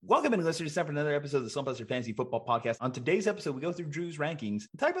Welcome in, listeners, to another episode of the Slumpbuster Fantasy Football Podcast. On today's episode, we go through Drew's rankings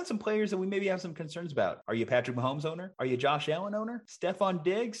and talk about some players that we maybe have some concerns about. Are you a Patrick Mahomes owner? Are you a Josh Allen owner? Stephon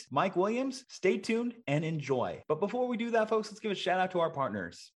Diggs? Mike Williams? Stay tuned and enjoy. But before we do that, folks, let's give a shout out to our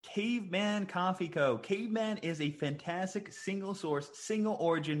partners. Caveman Coffee Co. Caveman is a fantastic single source, single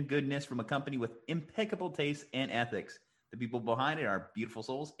origin goodness from a company with impeccable taste and ethics. The people behind it are beautiful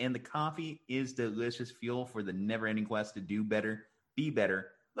souls, and the coffee is delicious fuel for the never-ending quest to do better, be better,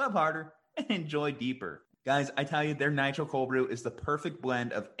 love harder, and enjoy deeper. Guys, I tell you, their Nitro Cold Brew is the perfect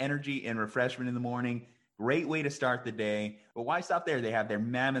blend of energy and refreshment in the morning. Great way to start the day. But why stop there? They have their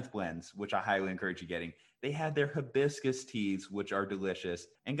Mammoth blends, which I highly encourage you getting. They have their hibiscus teas, which are delicious.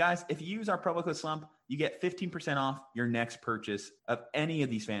 And guys, if you use our promo code SLUMP, you get 15% off your next purchase of any of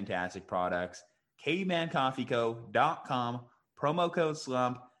these fantastic products. cavemancoffeeco.com, promo code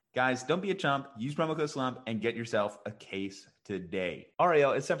SLUMP. Guys, don't be a chump. Use promo code SLUMP and get yourself a case today. All right,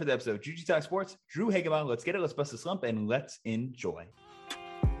 y'all, it's time for the episode. Juju Talk Sports, Drew Hageman. Let's get it. Let's bust the slump and let's enjoy.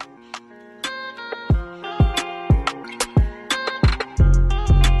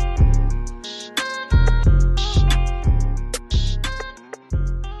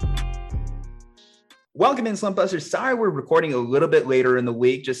 Welcome in, Slumpbusters. Sorry we're recording a little bit later in the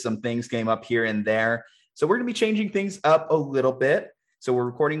week. Just some things came up here and there. So we're going to be changing things up a little bit. So we're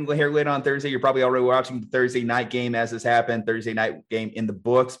recording here later on Thursday. You're probably already watching the Thursday night game as this happened. Thursday night game in the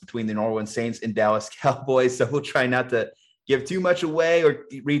books between the New Orleans Saints and Dallas Cowboys. So we'll try not to give too much away or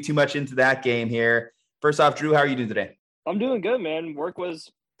read too much into that game here. First off, Drew, how are you doing today? I'm doing good, man. Work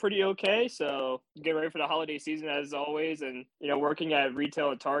was pretty okay. So getting ready for the holiday season as always. And, working at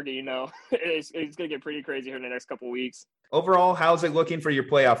retail at Target, it's going to get pretty crazy here in the next couple of weeks. Overall, how's it looking for your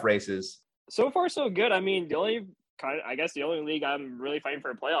playoff races? So far, so good. I mean, the only league I'm really fighting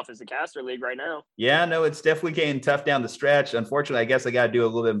for a playoff is the Caster League right now. Yeah, no, it's definitely getting tough down the stretch. Unfortunately, I guess I got to do a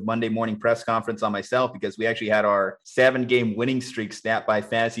little bit of Monday morning press conference on myself because we actually had our 7-game winning streak snapped by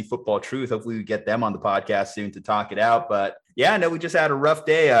Fantasy Football Truth. Hopefully we get them on the podcast soon to talk it out. But yeah, no, we just had a rough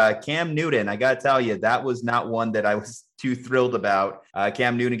day. Cam Newton, I got to tell you, that was not one that I was too thrilled about.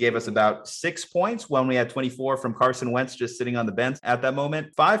 Cam Newton gave us about 6 points when we had 24 from Carson Wentz just sitting on the bench at that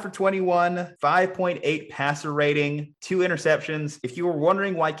moment. 5 for 21, 5.8 passer rating, 2 interceptions. If you were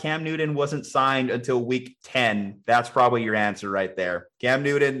wondering why Cam Newton wasn't signed until week 10, that's probably your answer right there. Cam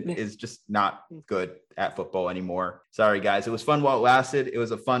Newton is just not good at football anymore. Sorry, guys. It was fun while it lasted. It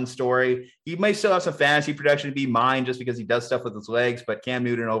was a fun story. He may still have some fantasy production to be mine just because he does stuff with his legs, but Cam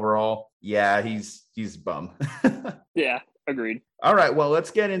Newton overall, yeah, he's a bum. Yeah, agreed. All right, well, let's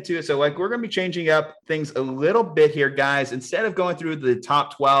get into it. So, we're going to be changing up things a little bit here, guys. Instead of going through the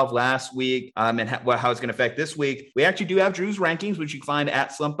top 12 last week and how it's going to affect this week, we actually do have Drew's rankings, which you can find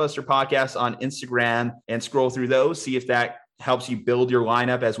at Slumpbuster Podcast on Instagram and scroll through those, see if that helps you build your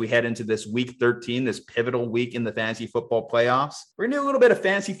lineup as we head into this week 13, this pivotal week in the fantasy football playoffs. We're going to do a little bit of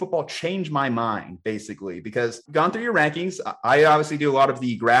fantasy football change my mind, basically, because I've gone through your rankings. I obviously do a lot of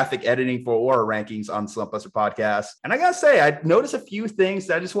the graphic editing for our rankings on Slumpbuster Podcast. And I got to say, I noticed a few things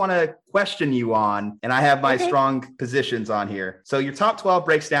that I just want to question you on, and I have my strong positions on here. So your top 12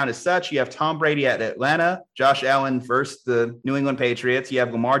 breaks down as such. You have Tom Brady at Atlanta, Josh Allen versus the New England Patriots. You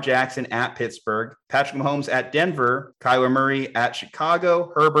have Lamar Jackson at Pittsburgh, Patrick Mahomes at Denver, Kyler Murray at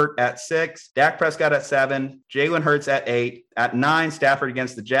Chicago, Herbert at 6, Dak Prescott at 7, Jalen Hurts at 8, at 9, Stafford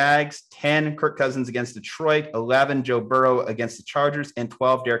against the Jags, 10, Kirk Cousins against Detroit, 11, Joe Burrow against the Chargers, and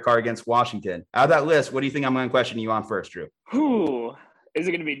 12, Derek Carr against Washington. Out of that list, what do you think I'm going to question you on first, Drew? Is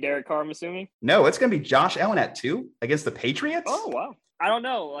it going to be Derek Carr, I'm assuming? No, it's going to be Josh Allen at 2 against the Patriots. Oh, wow. I don't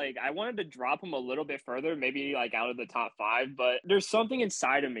know. I wanted to drop him a little bit further, maybe out of the top 5, but there's something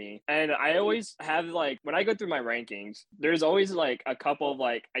inside of me. And I always have when I go through my rankings, there's always a couple of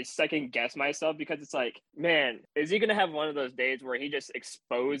I second guess myself because it's man, is he going to have one of those days where he just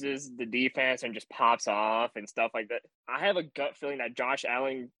exposes the defense and just pops off and stuff like that? I have a gut feeling that Josh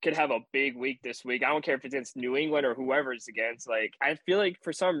Allen could have a big week this week. I don't care if it's against New England or whoever it's against. I feel like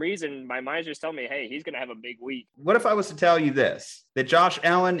for some reason, my mind's just telling me, hey, he's going to have a big week. What if I was to tell you this? That Josh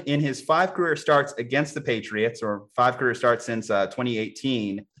Allen, in his 5 career starts against the Patriots, or 5 career starts since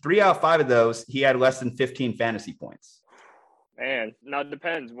 2018, 3 out of 5 of those, he had less than 15 fantasy points. Man, now it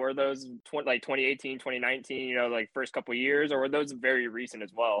depends. Were those 2018, 2019, first couple of years, or were those very recent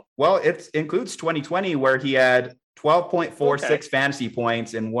as well? Well, it includes 2020 where he had 12.46 Okay. fantasy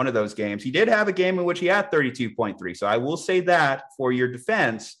points in one of those games. He did have a game in which he had 32.3. So I will say that for your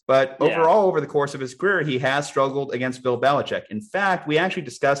defense. But Yeah. overall, over the course of his career, he has struggled against Bill Belichick. In fact, we actually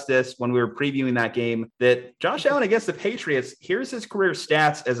discussed this when we were previewing that game, that Josh Allen against the Patriots, here's his career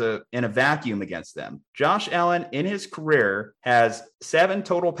stats in a vacuum against them. Josh Allen in his career has 7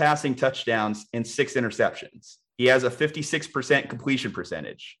 total passing touchdowns and 6 interceptions. He has a 56% completion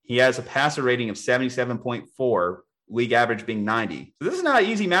percentage. He has a passer rating of 77.4, league average being 90. So this is not an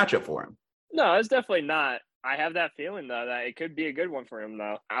easy matchup for him. No, it's definitely not. I have that feeling, though, that it could be a good one for him,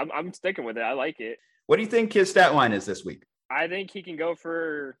 though. I'm sticking with it. I like it. What do you think his stat line is this week? I think he can go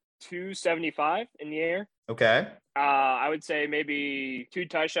for 275 in the air. Okay. I would say maybe 2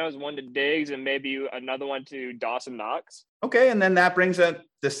 touchdowns, 1 to Diggs, and maybe another one to Dawson Knox. Okay, and then that brings up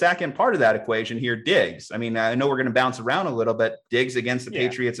the second part of that equation here, Diggs. I mean, I know we're going to bounce around a little, but Diggs against the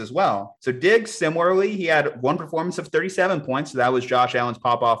Patriots as well. So Diggs, similarly, he had one performance of 37 points. So that was Josh Allen's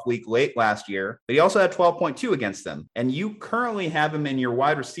pop-off week late last year. But he also had 12.2 against them. And you currently have him in your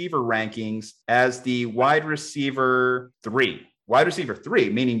wide receiver rankings as the wide receiver 3. Wide receiver 3,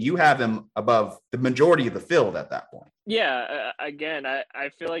 meaning you have him above the majority of the field at that point. Yeah, again, I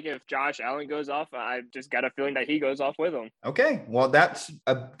feel like if Josh Allen goes off, I just got a feeling that he goes off with him. Okay, well, that's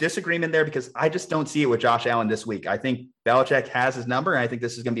a disagreement there because I just don't see it with Josh Allen this week. I think Belichick has his number, and I think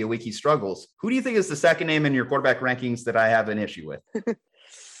this is going to be a week he struggles. Who do you think is the second name in your quarterback rankings that I have an issue with?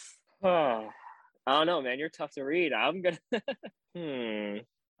 Oh, I don't know, man. You're tough to read. I'm going to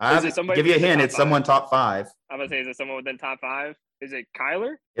I'll give you a hint. It's someone top 5. I'm going to say, is it someone within top 5? Is it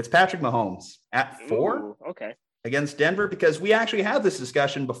Kyler? It's Patrick Mahomes at 4. Ooh, okay. Against Denver, because we actually had this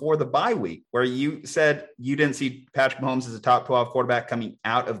discussion before the bye week where you said you didn't see Patrick Mahomes as a top 12 quarterback coming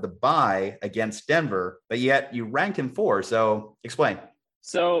out of the bye against Denver, but yet you ranked him 4. So explain.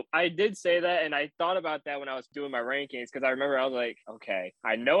 So I did say that, and I thought about that when I was doing my rankings because I remember I was like, okay,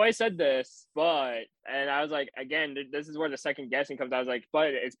 I know I said this, and I was like, again, this is where the second guessing comes. I was like, but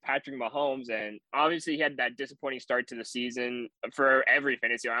it's Patrick Mahomes, and obviously he had that disappointing start to the season for every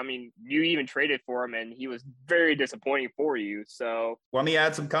fantasy. I mean, you even traded for him, and he was very disappointing for you. So let me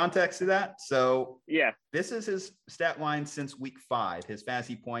add some context to that. So yeah, this is his stat line since week 5, his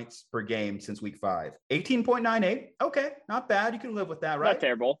fantasy points per game since week 5. 18.98. Okay, not bad. You can live with that, right? Not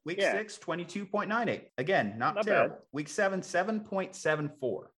terrible. Week 6, 22.98. Again, not terrible. Bad. Week 7,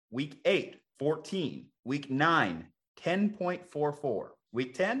 7.74. Week 8, 14. Week 9, 10.44.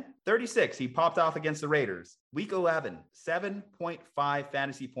 Week 10, 36. He popped off against the Raiders. Week 11, 7.5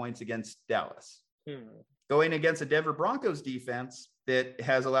 fantasy points against Dallas. Going against the Denver Broncos defense that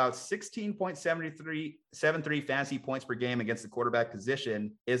has allowed 16.73 fantasy points per game against the quarterback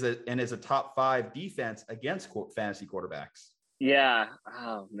position is a top 5 defense against fantasy quarterbacks. Yeah.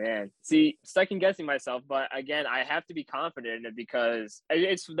 Oh, man. See, second guessing myself, but again, I have to be confident in it because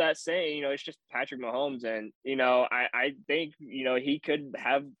it's that saying, it's just Patrick Mahomes. And, I think, he could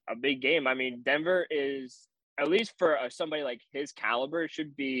have a big game. I mean, Denver is, at least for somebody like his caliber,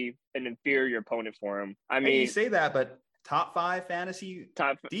 should be an inferior opponent for him. I mean, you say that, but top 5 fantasy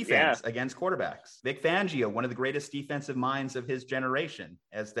defense against quarterbacks. Vic Fangio, one of the greatest defensive minds of his generation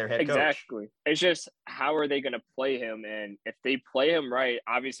as their head coach. Exactly. It's just, how are they going to play him? And if they play him right,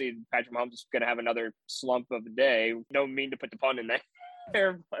 obviously Patrick Mahomes is going to have another slump of the day. Don't mean to put the pun in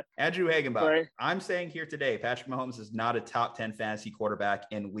there. Andrew Hagenbach, I'm saying here today, Patrick Mahomes is not a top 10 fantasy quarterback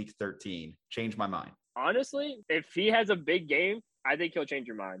in week 13. Change my mind. Honestly, if he has a big game, I think he'll change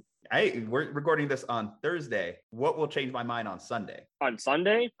your mind. We're recording this on Thursday. What will change my mind on Sunday? On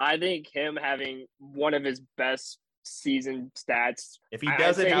Sunday, I think him having one of his best season stats. If he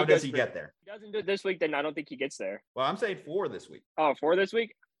does it, how does he get there? If he doesn't do it this week, then I don't think he gets there. Well, I'm saying 4 this week. Oh, 4 this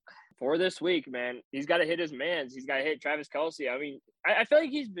week? For this week, man, he's got to hit his mans. He's got to hit Travis Kelce. I mean, I feel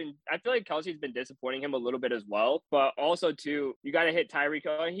like Kelce's been disappointing him a little bit as well. But also, too, you got to hit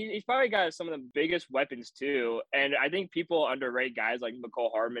Tyreek. He's probably got some of the biggest weapons, too. And I think people underrate guys like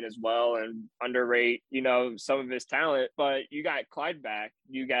McCole Hardman as well and underrate, some of his talent. But you got Clyde back.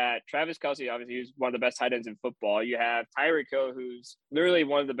 You got Travis Kelce, obviously, who's one of the best tight ends in football. You have Tyreek Hill, who's literally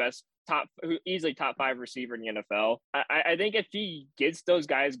one of the best easily top 5 receiver in the NFL. I think if he gets those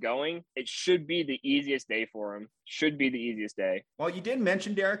guys going, it should be the easiest day for him. Should be the easiest day. Well, you did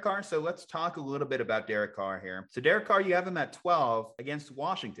mention Derek Carr, so let's talk a little bit about Derek Carr here. So Derek Carr, you have him at 12 against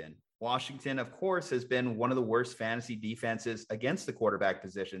Washington. Washington, of course, has been one of the worst fantasy defenses against the quarterback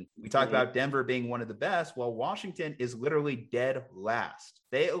position. We talked about Denver being one of the best. Well, Washington is literally dead last.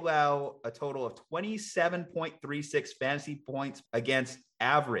 They allow a total of 27.36 fantasy points against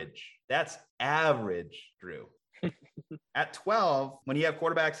average. That's average, Drew. At 12, when you have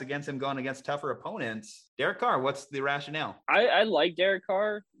quarterbacks against him going against tougher opponents, Derek Carr, what's the rationale? I like Derek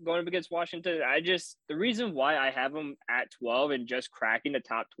Carr going up against Washington. The reason why I have him at 12 and just cracking the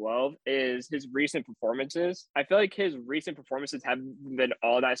top 12 is his recent performances. I feel like his recent performances haven't been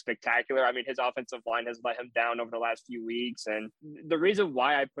all that spectacular. I mean, his offensive line has let him down over the last few weeks. And the reason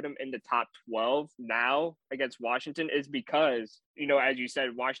why I put him in the top 12 now against Washington is because, as you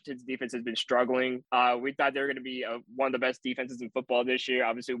said, Washington's defense has been struggling. We thought they were going to be one of the best defenses in football this year.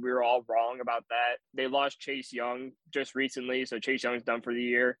 Obviously, we were all wrong about that. They lost Chase Young just recently, so Chase Young's done for the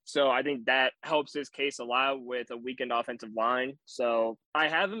year. So I think that helps his case a lot with a weakened offensive line. So I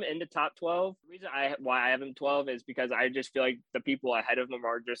have him in the top 12. The reason why I have him 12 is because I just feel like the people ahead of him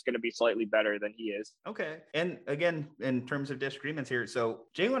are just going to be slightly better than he is. Okay. And again, in terms of disagreements here, so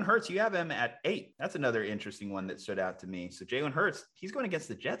Jalen Hurts, you have him at 8. That's another interesting one that stood out to me. So Jalen Hurts, he's going against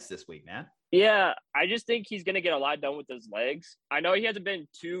the Jets this week, man. Yeah, I just think he's going to get a lot done with his legs. I know he hasn't been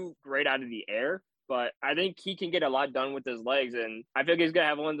too great out of the air, but I think he can get a lot done with his legs. And I feel like he's going to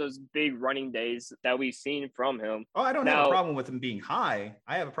have one of those big running days that we've seen from him. Oh, I don't have a problem with him being high.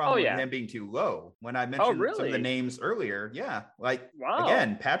 I have a problem with him being too low. When I mentioned some of the names earlier,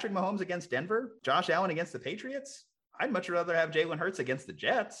 again, Patrick Mahomes against Denver, Josh Allen against the Patriots. I'd much rather have Jalen Hurts against the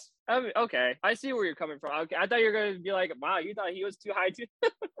Jets. Okay, I see where you're coming from. Okay, I thought you were going to be like, wow, you thought he was too high too?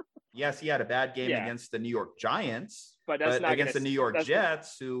 Yes, he had a bad game against the New York Giants, but that's not against the New York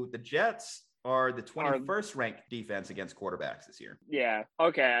Jets, who the Jets are the 21st ranked defense against quarterbacks this year. Yeah.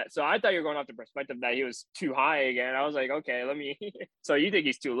 Okay. So I thought you were going off the perspective that he was too high again. I was like, okay, so you think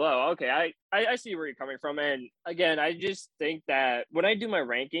he's too low. Okay. I see where you're coming from. And again, I just think that when I do my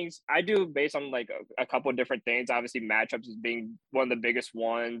rankings, I do based on like a couple of different things. Obviously matchups is being one of the biggest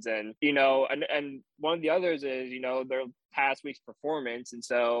ones. And, and one of the others is, their past week's performance. And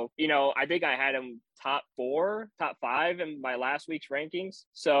so, I think I had him top 5 in my last week's rankings.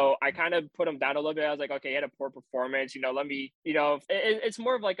 So I kind of put him down a little bit. I was like, okay, he had a poor performance. It's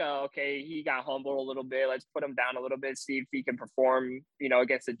more of like he got humbled a little bit. Let's put him down a little bit, see if he can perform,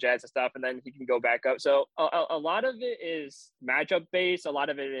 against the Jets and stuff. And then he can go back up. So a lot of it is matchup based. A lot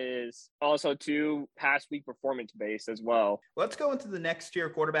of it is also past week performance based as well. Let's go into the next tier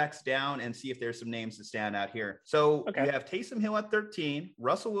quarterbacks down and see if there's some names that stand out here. So you have Taysom Hill at 13,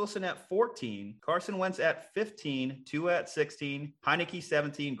 Russell Wilson at 14, Carson Wentz at 15, Tua at 16, Heineke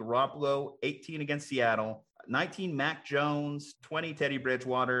 17, Garoppolo 18 against Seattle, 19, Mac Jones, 20, Teddy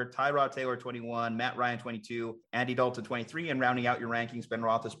Bridgewater, Tyrod Taylor, 21, Matt Ryan, 22, Andy Dalton, 23, and rounding out your rankings, Ben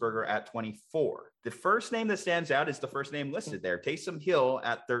Roethlisberger at 24. The first name that stands out is the first name listed there, Taysom Hill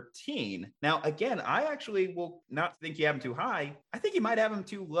at 13. Now, again, I actually will not think you have him too high. I think you might have him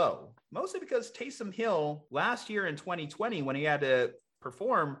too low, mostly because Taysom Hill last year in 2020, when he had to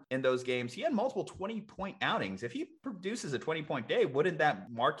perform in those games, he had multiple 20-point outings. If he produces a 20-point day, wouldn't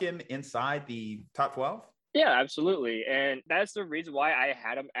that mark him inside the top 12? Yeah, absolutely. And that's the reason why I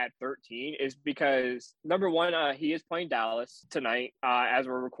had him at 13 is because, number one, he is playing Dallas tonight as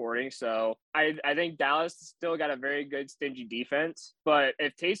we're recording. So I think Dallas still got a very good stingy defense. But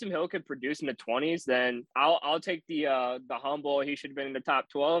if Taysom Hill could produce in the 20s, then I'll take the humble. He should have been in the top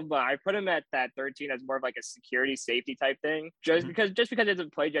 12. But I put him at that 13 as more of like a security safety type thing, just because he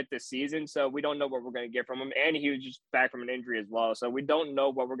hasn't played yet this season. So we don't know what we're going to get from him. And he was just back from an injury as well. So we don't know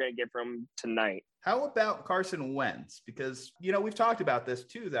what we're going to get from him tonight. How about Carson Wentz? Because, we've talked about this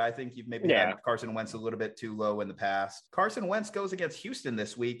too, that I think you've maybe had Carson Wentz a little bit too low in the past. Carson Wentz goes against Houston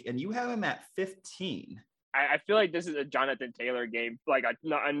this week, and you have him at 15. I feel like this is a Jonathan Taylor game, like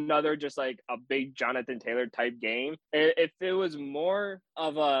another just like a big Jonathan Taylor type game. If it was more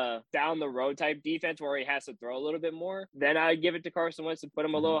of a down the road type defense where he has to throw a little bit more, then I'd give it to Carson Wentz and put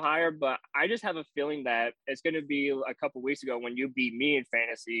him a little higher. But I just have a feeling that it's going to be a couple weeks ago when you beat me in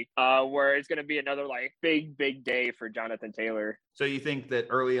fantasy, where it's going to be another like big day for Jonathan Taylor. So you think that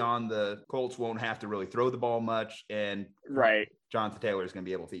early on the Colts won't have to really throw the ball much, and Jonathan Taylor is going to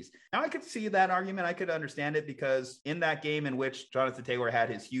be able to feast. Now, I could see that argument. I could understand it because in that game in which Jonathan Taylor had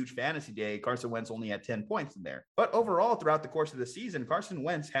his huge fantasy day, Carson Wentz only had 10 points in there. But overall, throughout the course of the season, Carson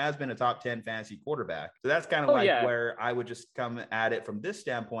Wentz has been a top 10 fantasy quarterback. So that's kind of where I would just come at it from this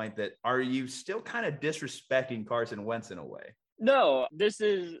standpoint, that are you still kind of disrespecting Carson Wentz in a way? No, this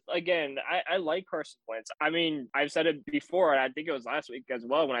is, again, I like Carson Wentz. I mean, I've said it before, and I think it was last week as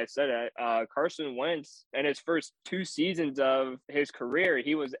well when I said it. Carson Wentz, in his first 2 seasons of his career,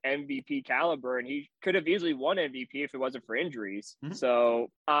 he was MVP caliber, and he could have easily won MVP if it wasn't for injuries.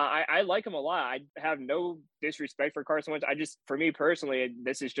 So I like him a lot. I have no disrespect for Carson Wentz. For me personally,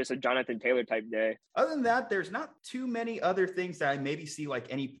 this is just a Jonathan Taylor type day. Other than that, there's not too many other things that I maybe see like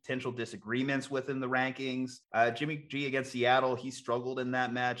any potential disagreements within the rankings. Jimmy G against Seattle, Seattle. He struggled in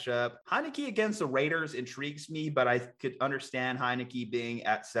that matchup. Heineke against the Raiders intrigues me, but I could understand Heineke being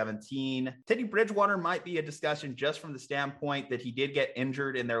at 17. Teddy Bridgewater might be a discussion just from the standpoint that he did get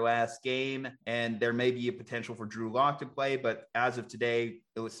injured in their last game, and there may be a potential for Drew Lock to play, but as of today,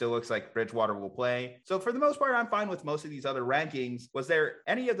 it still looks like Bridgewater will play. So for the most part, I'm fine with most of these other rankings. Was there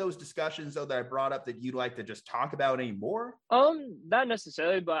any of those discussions, though, that I brought up that you'd like to just talk about anymore? Not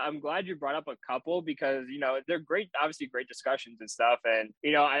necessarily, but I'm glad you brought up a couple because, they're great, obviously great discussions and stuff. And,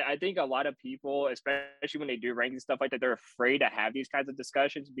 I think a lot of people, especially when they do ranking stuff like that, they're afraid to have these kinds of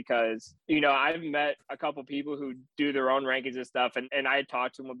discussions because, I've met a couple people who do their own rankings and stuff, and I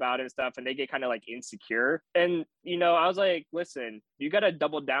talk to them about it and stuff, and they get kind of like insecure. And, I was like, listen, you got to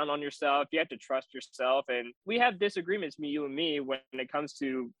double down on yourself. You have to trust yourself. And we have disagreements, you and me, when it comes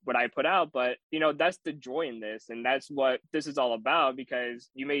to what I put out. But, that's the joy in this. And that's what this is all about, because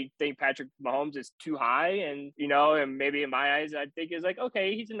you may think Patrick Mahomes is too high. And, and maybe in my eyes, I think is like,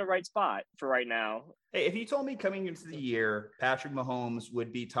 okay, he's in the right spot for right now. Hey, if you told me coming into the year, Patrick Mahomes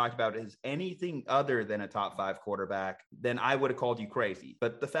would be talked about as anything other than a top 5 quarterback, then I would have called you crazy.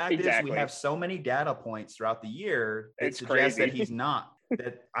 But the fact is we have so many data points throughout the year that suggest that he's not.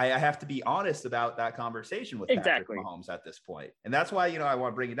 That I have to be honest about that conversation with Patrick Mahomes at this point. And that's why, I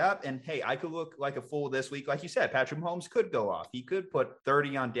want to bring it up. And hey, I could look like a fool this week. Like you said, Patrick Mahomes could go off. He could put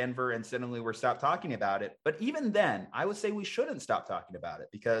 30 on Denver and suddenly we're stopped talking about it. But even then, I would say we shouldn't stop talking about it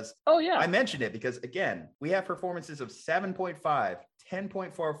because I mentioned it because again, we have performances of 7.5,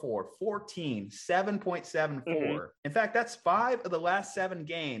 10.44, 14, 7.74. In fact, that's 5 of the last 7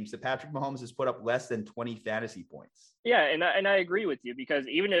 games that Patrick Mahomes has put up less than 20 fantasy points. Yeah, and I agree with you because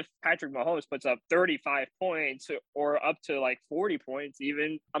even if Patrick Mahomes puts up 35 points or up to like 40 points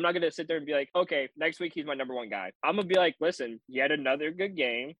even, I'm not going to sit there and be like, okay, next week he's my number 1 guy. I'm going to be like, listen, he had another good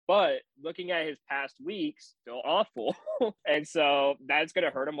game, but looking at his past weeks, still awful. And so that's going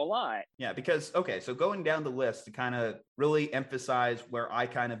to hurt him a lot. Yeah, because, okay, so going down the list to kind of really emphasize where I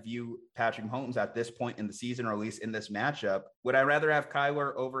kind of view Patrick Mahomes at this point in the season, or at least in this matchup, would I rather have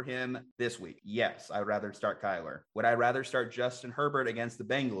Kyler over him this week? Yes, I would rather start Kyler. Would I rather start Justin Herbert against the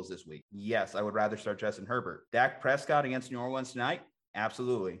Bengals this week? Yes, I would rather start Justin Herbert. Dak Prescott against New Orleans tonight?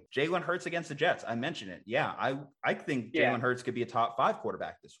 Absolutely. Jalen Hurts against the Jets. I mentioned it. Yeah, I think Jalen Hurts could be a top 5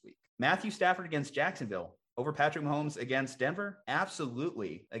 quarterback this week. Matthew Stafford against Jacksonville. Over Patrick Mahomes against Denver?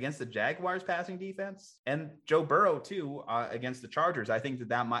 Absolutely. Against the Jaguars passing defense? And Joe Burrow, too, against the Chargers. I think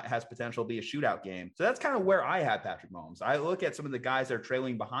that has potential to be a shootout game. So that's kind of where I had Patrick Mahomes. I look at some of the guys that are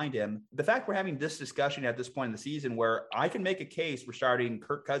trailing behind him. The fact we're having this discussion at this point in the season where I can make a case for starting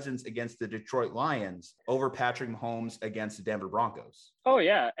Kirk Cousins against the Detroit Lions over Patrick Mahomes against the Denver Broncos. Oh,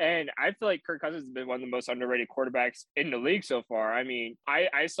 yeah. And I feel like Kirk Cousins has been one of the most underrated quarterbacks in the league so far. I mean,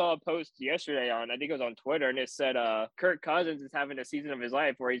 I saw a post yesterday I think it was on Twitter, and it said Kirk Cousins is having a season of his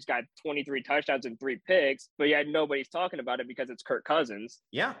life where he's got 23 touchdowns and 3 picks, but yet nobody's talking about it because it's Kirk Cousins.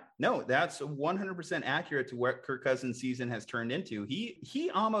 Yeah, no, that's 100% accurate to what Kirk Cousins' season has turned into.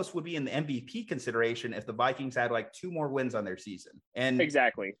 He almost would be in the MVP consideration if the Vikings had like 2 more wins on their season. And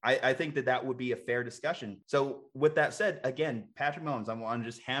exactly, I think that would be a fair discussion. So with that said, again, Patrick Mahomes, I want to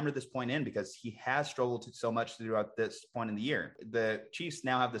just hammer this point in because he has struggled so much throughout this point in the year. The Chiefs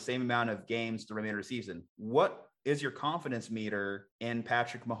now have the same amount of games the remainder of the season. What is your confidence meter in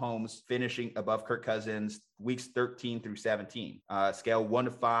Patrick Mahomes finishing above Kirk Cousins weeks 13 through 17? Scale 1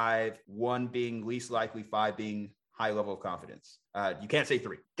 to 5, 1 being least likely, 5 being high level of confidence. You can't say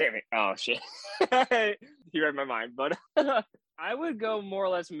 3. Damn it. Oh, shit. You read my mind, but I would go more or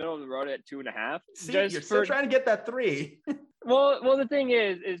less middle of the road at 2.5. See, you're still trying to get that 3. Well, the thing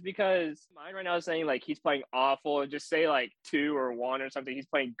is because mine right now is saying like he's playing awful. Just say like 2 or 1 or something. He's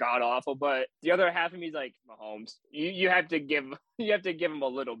playing god awful. But the other half of me is like Mahomes. You have to give him a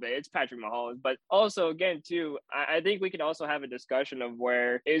little bit. It's Patrick Mahomes. But also again too, I think we can also have a discussion of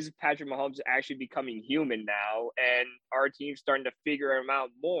where is Patrick Mahomes actually becoming human now, and our team's starting to figure him out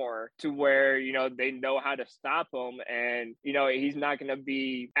more to where they know how to stop him, and he's not going to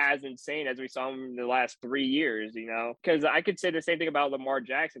be as insane as we saw him in the last 3 years. Because I could say the same thing about Lamar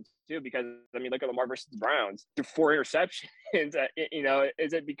Jackson too, because I mean, look at Lamar versus the Browns, through 4 interceptions.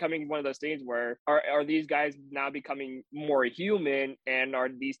 Is it becoming one of those things where are these guys now becoming more human, and are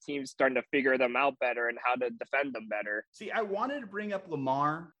these teams starting to figure them out better and how to defend them better? See, I wanted to bring up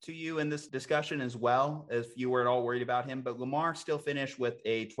Lamar to you in this discussion as well, if you were at all worried about him, but Lamar still finished with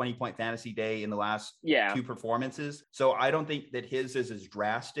a 20-point fantasy day in the last 2 performances. So I don't think that his is as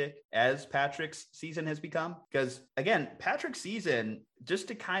drastic as Patrick's season has become, because again, Patrick's season just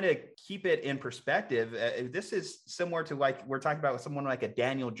to kind of keep it in perspective, this is similar to like we're talking about with someone like a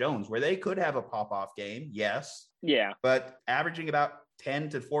Daniel Jones, where they could have a pop-off game, yes. Yeah. But averaging about 10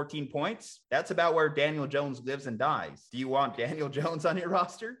 to 14 points, that's about where Daniel Jones lives and dies. Do you want Daniel Jones on your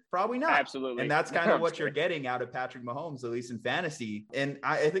roster? Probably not. Absolutely. And that's kind of what you're getting out of Patrick Mahomes, at least in fantasy. And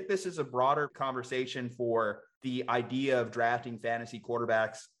I think this is a broader conversation for the idea of drafting fantasy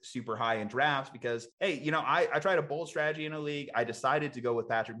quarterbacks super high in drafts because, hey, you know, I tried a bold strategy in a league. I decided to go with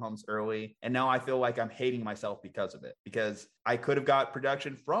Patrick Mahomes early, and now I feel like I'm hating myself because of it, because I could have got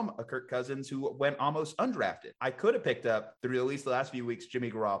production from a Kirk Cousins who went almost undrafted. I could have picked up, through at least the last few weeks, Jimmy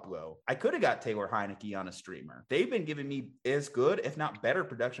Garoppolo. I could have got Taylor Heineke on a streamer. They've been giving me as good, if not better,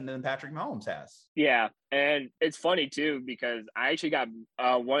 production than Patrick Mahomes has. Yeah. And it's funny too, because I actually got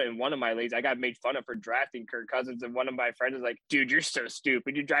in one of my leagues, I got made fun of for drafting Kirk Cousins. And one of my friends was like, dude, you're so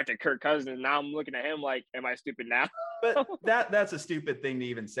stupid. You drafted Kirk Cousins. And now I'm looking at him like, am I stupid now? But that's a stupid thing to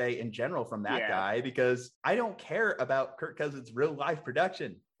even say in general from that guy, because I don't care about Kirk Cousins' real life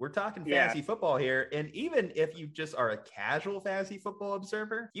production. We're talking fantasy football here. And even if you just are a casual fantasy football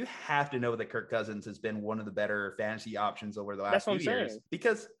observer, you have to know that Kirk Cousins has been one of the better fantasy options over the last few years,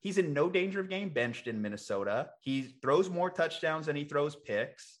 because he's in no danger of getting benched in Minnesota. He throws more touchdowns than he throws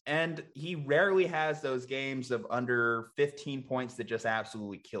picks. And he rarely has those games of under 15 points that just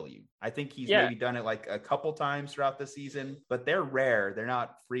absolutely kill you. I think he's maybe done it like a couple times throughout the season, but they're rare. They're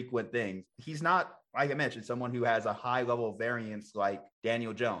not frequent things. He's not, like I mentioned, someone who has a high level of variance like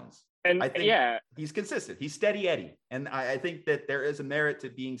Daniel Jones. And I think he's consistent. He's steady Eddie. And I think that there is a merit to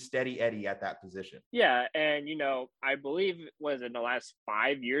being steady Eddie at that position. Yeah. And, you know, I believe was in the last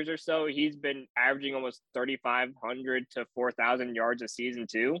 5 years or so, he's been averaging almost 3,500 to 4,000 yards a season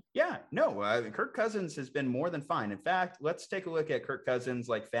too. Yeah, no, Kirk Cousins has been more than fine. In fact, let's take a look at Kirk Cousins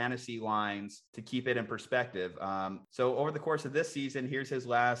like fantasy lines to keep it in perspective. So over the course of this season, here's his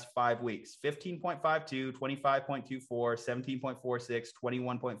last 5 weeks: 15.52, 25.24, 17.46,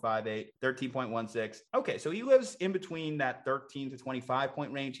 21.58, 13.16. Okay, so he lives in between that 13 to 25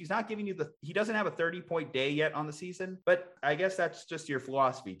 point range. He's not giving you he doesn't have a 30-point day yet on the season, but I guess that's just your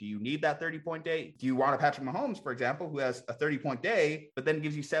philosophy. Do you need that 30-point day? Do you want a Patrick Mahomes, for example, who has a 30-point day, but then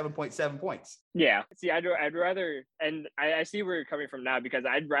gives you 7.7 points? Yeah. See, I'd rather, and I see where you're coming from now, because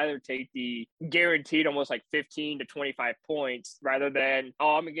I'd rather take the guaranteed almost like 15 to 25 points rather than,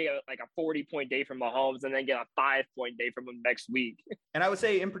 I'm going to get like a 40-point day from Mahomes and then get a 5-point day from him next week. And I would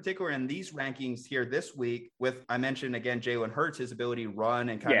say in particular in these rankings here this week, with, I mentioned again, Jalen Hurts, his ability to run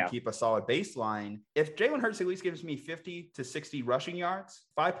and kind of keep a solid baseline. If Jalen Hurts at least gives me 50 to 60 rushing yards,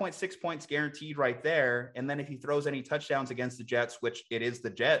 5.6 points guaranteed right there. And then if he throws any touchdowns against the Jets, which it is the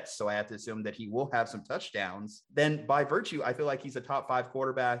Jets, so I have to assume that he will have some touchdowns, then by virtue, I feel like he's a top 5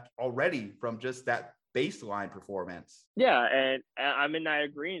 quarterback already from just that baseline performance. Yeah, and I'm in that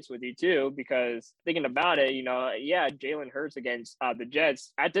agreement with you too, because thinking about it, you know, Jalen Hurts against the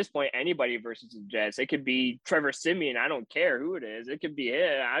Jets, at this point, anybody versus the Jets. It could be Trevor Siemian. I don't care who it is. It could be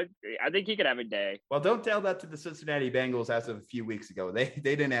him. I think he could have a day. Well, don't tell that to the Cincinnati Bengals as of a few weeks ago. They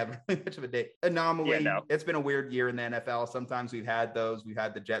didn't have really much of a day. Anomaly. Yeah, no. It's been a weird year in the NFL. Sometimes we've had those. We've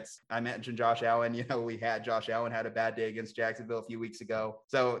had the Jets. I mentioned Josh Allen. You know, Josh Allen had a bad day against Jacksonville a few weeks ago.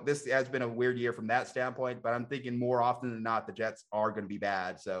 So this has been a weird year from that standpoint, but I'm thinking more often than not, the Jets are going to be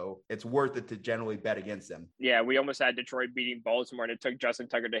bad. So it's worth it to generally bet against them. Yeah, we almost had Detroit beating Baltimore, and it took Justin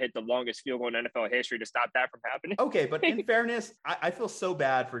Tucker to hit the longest field goal in NFL history to stop that from happening. Okay, but in fairness, I feel so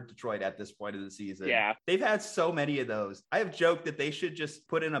bad for Detroit at this point of the season. Yeah. They've had so many of those. I have joked that they should just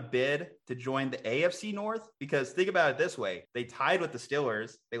put in a bid to join the AFC North, because think about it this way. They tied with the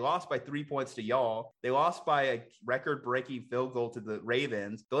Steelers. They lost by 3 points to y'all. They lost by a record-breaking field goal to the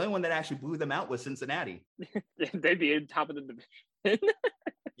Ravens. The only one that actually blew them out was Cincinnati. They'd be in top of the division.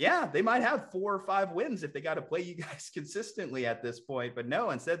 Yeah, they might have 4 or 5 wins if they got to play you guys consistently at this point. But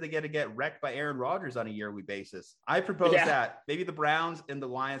no, instead they get to get wrecked by Aaron Rodgers on a yearly basis. I propose that maybe the Browns and the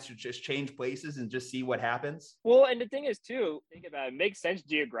Lions should just change places and just see what happens. Well, and the thing is, too, think about it, makes sense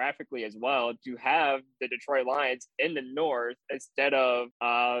geographically as well to have the Detroit Lions in the north instead of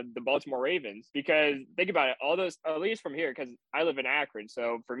the Baltimore Ravens. Because think about it, all those, at least from here, because I live in Akron.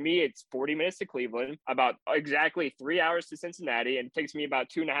 So for me, it's 40 minutes to Cleveland, about exactly 3 hours to Cincinnati, and it takes me about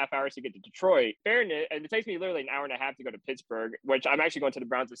 2.5 hours to get to Detroit. Fairness, and it takes me literally an hour and a half to go to Pittsburgh, which I'm actually going to the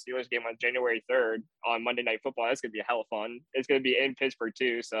Browns and Steelers game on January 3rd on Monday Night Football. That's going to be a hell of fun. It's going to be in Pittsburgh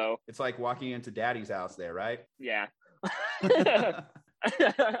too. So it's like walking into daddy's house there, right? Yeah.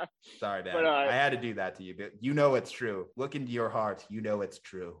 Sorry, Dad. But, I had to do that to you, but you know it's true. Look into your heart. You know it's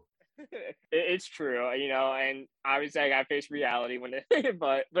true. It's true, and obviously I got to face reality when it,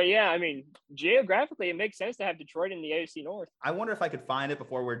 but yeah, I mean, geographically, it makes sense to have Detroit in the AFC North. I wonder if I could find it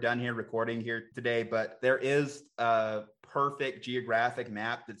before we're done here recording here today, but there is a perfect geographic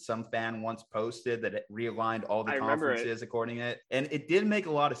map that some fan once posted that it realigned all the conferences according to it. And it did make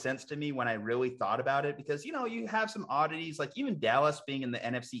a lot of sense to me when I really thought about it, because, you have some oddities, like even Dallas being in the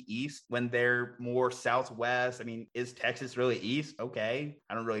NFC East when they're more Southwest. I mean, is Texas really East? Okay.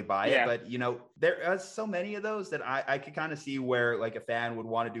 I don't really buy it, but there are so many of those that I could kind of see where like a fan would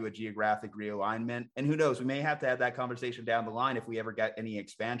want to do a geographic realignment. And who knows, we may have to have that conversation down the line if we ever get any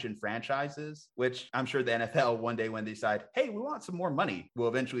expansion franchises, which I'm sure the NFL one day when they decide, hey, we want some more money, we'll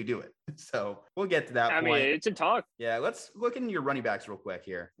eventually do it. So we'll get to that point. I mean, it's a talk. Yeah, let's look into your running backs real quick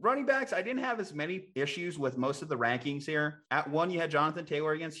here. Running backs, I didn't have as many issues with most of the rankings here. At 1, you had Jonathan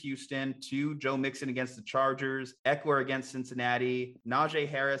Taylor against Houston. 2, Joe Mixon against the Chargers. Eckler against Cincinnati. Najee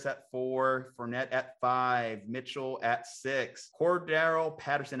Harris at 4. Fournette at 5. Mitchell at 6. Cordero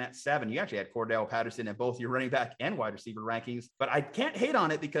Patterson at 7. You actually had Cordero Patterson in both your running back and wide receiver rankings, but I can't hate on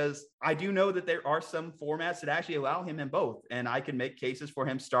it because I do know that there are some formats that actually allow him in both, and I can make cases for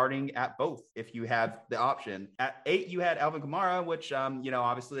him starting at both if you have the option. At 8, you had Alvin Kamara, which,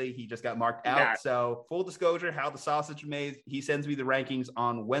 obviously he just got marked out. So full disclosure, how the sausage made, he sends me the rankings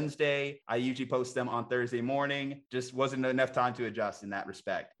on Wednesday. I usually post them on Thursday morning. Just wasn't enough time to adjust in that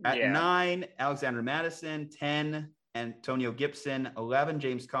respect. At 9, Alexander Madison. 10, Antonio Gibson. 11,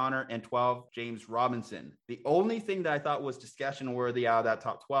 James Conner. And 12, James Robinson. The only thing that I thought was discussion worthy out of that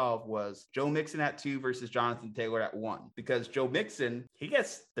top 12 was Joe Mixon at 2 versus Jonathan Taylor at 1, because Joe Mixon, he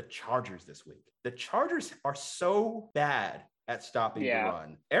gets the Chargers this week. The Chargers are so bad at stopping the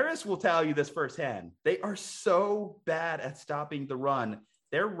run. Eris will tell you this firsthand. They are so bad at stopping the run.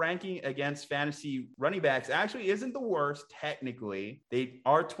 Their ranking against fantasy running backs actually isn't the worst technically. They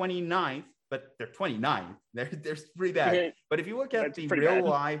are 29th, but they're 29th. They're pretty bad. But if you look at the real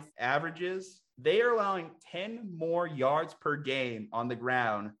life averages, they are allowing 10 more yards per game on the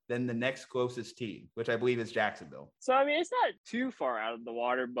ground than the next closest team, which I believe is Jacksonville. So, I mean, it's not too far out of the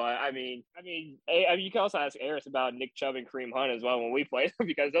water, but I mean, you can also ask Eris about Nick Chubb and Kareem Hunt as well when we played them,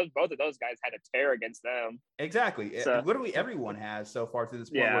 because both of those guys had a tear against them. Exactly. So, literally everyone has so far to this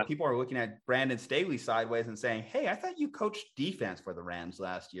point where people are looking at Brandon Staley sideways and saying, hey, I thought you coached defense for the Rams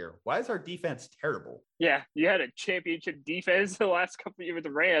last year. Why is our defense terrible? Yeah, you had a championship defense the last couple of years with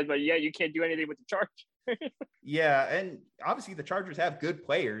the Rams, but you can't do anything with the Chargers. Yeah, and obviously the Chargers have good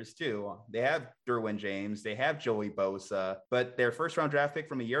players too. They have Derwin James, they have Joey Bosa, but their first round draft pick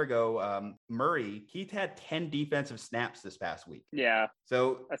from a year ago, Murray, he had 10 defensive snaps this past week. Yeah.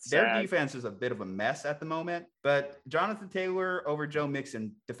 So their defense is a bit of a mess at the moment, but Jonathan Taylor over Joe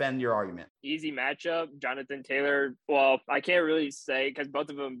Mixon, defend your argument. Easy matchup. Jonathan Taylor, well, I can't really say because both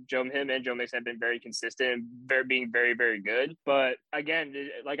of them, him and Joe Mixon, have been very consistent, being very, very good. But again,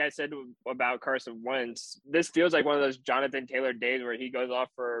 like I said about Carson Wentz, this feels like one of those Jonathan Taylor days where he goes off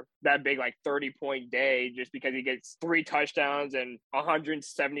for that big, like 30-point day just because he gets 3 touchdowns and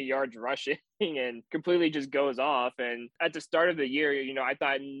 170 yards rushing and completely just goes off. And at the start of the year, I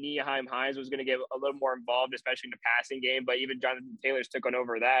thought Nyheim Hines was going to get a little more involved, especially in the passing game, but even Jonathan Taylor's took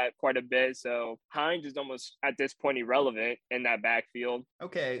over that quite a bit. So Hines is almost at this point irrelevant in that backfield.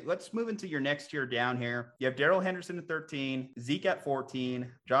 Okay, let's move into your next tier down here. You have Darrell Henderson at 13, Zeke at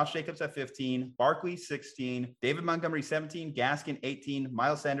 14, Josh Jacobs at 15, Barkley 16, David Montgomery 17, Gaskin 18,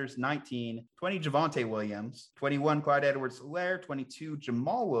 Miles Sanders 19, 20 Javonte Williams, 21 Clyde Edwards-Helaire, 22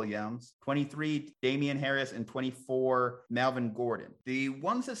 Jamal Williams, 23 Damian Harris, and 24 Melvin Gordon. The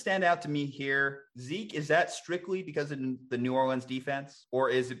ones that stand out to me here, Zeke, is that strictly because of the New Orleans defense, or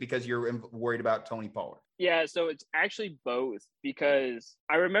is it because you're worried about Tony Pollard? Yeah, so it's actually both, because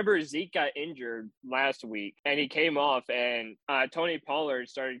I remember Zeke got injured last week and he came off, and Tony Pollard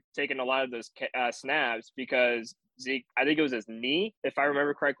started taking a lot of those snaps because Zeke, I think it was his knee, if I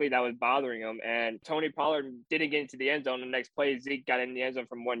remember correctly, that was bothering him. And Tony Pollard didn't get into the end zone. The next play, Zeke got in the end zone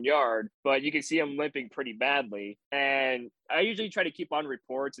from 1 yard, but you can see him limping pretty badly. And I usually try to keep on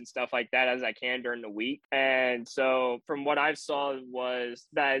reports and stuff like that as I can during the week. And so from what I saw was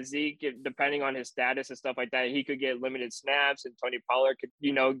that Zeke, depending on his status and stuff like that, he could get limited snaps and Tony Pollard could,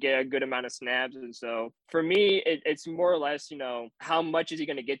 get a good amount of snaps. And so for me, it's more or less, how much is he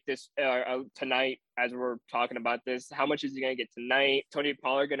going to get this tonight? As we're talking about this, how much is he going to get tonight? Tony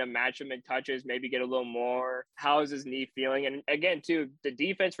Pollard going to match him in touches, maybe get a little more. How is his knee feeling? And again, too, the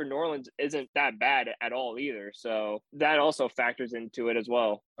defense for New Orleans isn't that bad at all either. So that also factors into it as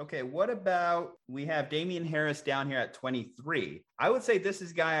well. Okay, what about, we have Damian Harris down here at 23. I would say this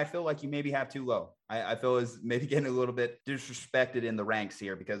is a guy I feel like you maybe have too low. I feel is maybe getting a little bit disrespected in the ranks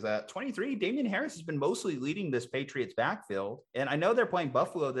here because 23, Damian Harris has been mostly leading this Patriots backfield. And I know they're playing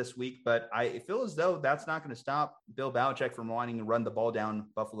Buffalo this week, but I feel as though that's not going to stop Bill Belichick from wanting to run the ball down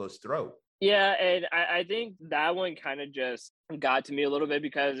Buffalo's throat. Yeah, and I think that one kind of just got to me a little bit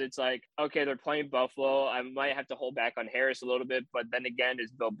because it's like, okay, they're playing Buffalo. I might have to hold back on Harris a little bit, but then again,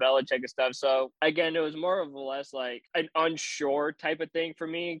 it's Bill Belichick and stuff. So again, it was more of a less like an unsure type of thing for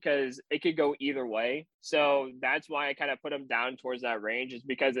me because it could go either way. So that's why I kind of put him down towards that range is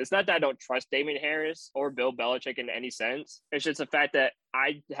because it's not that I don't trust Damian Harris or Bill Belichick in any sense. It's just the fact that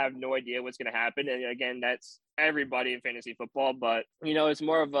I have no idea what's going to happen. And again, that's everybody in fantasy football, but it's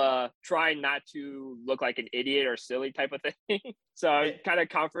more of a try not to look like an idiot or silly type of thing. So kind of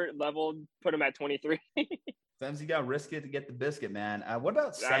comfort level, put him at 23. Sometimes you got to risk it to get the biscuit, man. What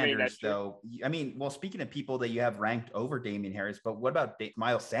about Sanders, though? I mean, well, speaking of people that you have ranked over Damian Harris, but what about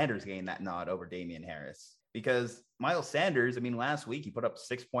Miles Sanders getting that nod over Damian Harris? Because Miles Sanders, I mean, last week he put up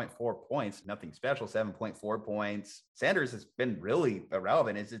 6.4 points, nothing special, 7.4 points. Sanders has been really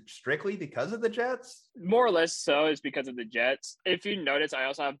irrelevant. Is it strictly because of the Jets? More or less so. It's because of the Jets. If you notice, I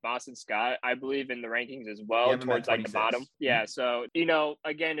also have Boston Scott, I believe, in the rankings as well, towards like the bottom. Yeah. So,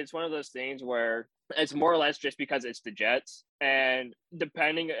 again, it's one of those things where it's more or less just because it's the Jets. And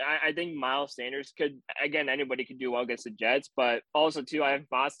depending, I think Miles Sanders could, again, anybody could do well against the Jets. But also, too, I have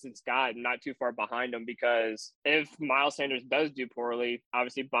Boston Scott not too far behind him because if Miles Sanders does do poorly,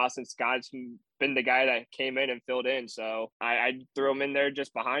 obviously Boston Scott's been the guy that came in and filled in. So I threw him in there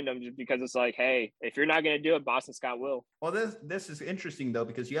just behind him just because it's like, hey, if you're not going to do it, Boston Scott will. Well, this is interesting, though,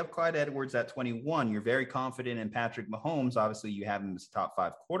 because you have Clyde Edwards at 21. You're very confident in Patrick Mahomes. Obviously, you have him as a top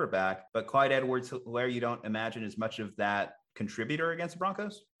 5 quarterback. But Clyde Edwards, where you don't imagine as much of that contributor against the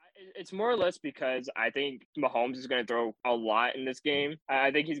Broncos? It's more or less because I think Mahomes is going to throw a lot in this game.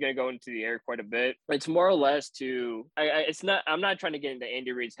 I think he's going to go into the air quite a bit. It's more or less I'm not trying to get into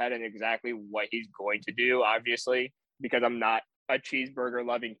Andy Reid's head and exactly what he's going to do, obviously, because I'm not a cheeseburger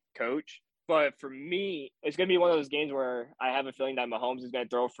loving coach. But for me, it's going to be one of those games where I have a feeling that Mahomes is going to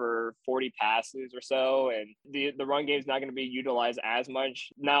throw for 40 passes or so, and the run game is not going to be utilized as much.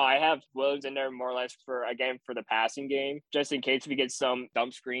 Now, I have Williams in there more or less for the passing game, just in case we get some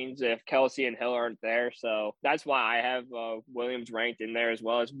dump screens if Kelsey and Hill aren't there. So that's why I have Williams ranked in there as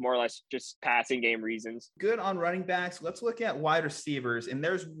well, as more or less just passing game reasons. Good on running backs. Let's look at wide receivers. And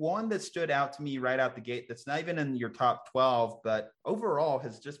there's one that stood out to me right out the gate that's not even in your top 12, but overall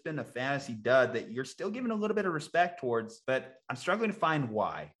has just been a fantasy dud that you're still giving a little bit of respect towards, but I'm struggling to find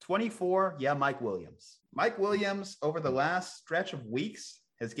why. 24, Mike Williams. Mike Williams, over the last stretch of weeks,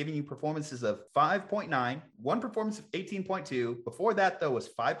 has given you performances of 5.9, one performance of 18.2. Before that, though, was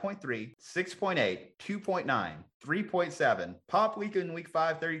 5.3, 6.8, 2.9, 3.7. Pop week in week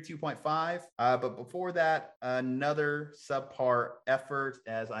 5, 32.5. But before that, another subpar effort,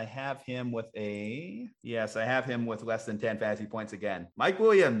 as I have him with less than 10 fantasy points again. Mike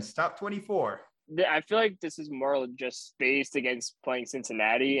Williams, top 24. I feel like this is more just based against playing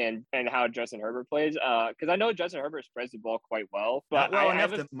Cincinnati and how Justin Herbert plays. Because I know Justin Herbert spreads the ball quite well, but not well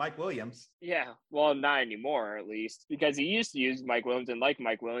enough to Mike Williams. Yeah, well, not anymore, at least, because he used to use Mike Williams and like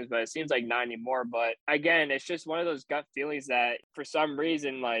Mike Williams, but it seems like not anymore. But again, it's just one of those gut feelings that for some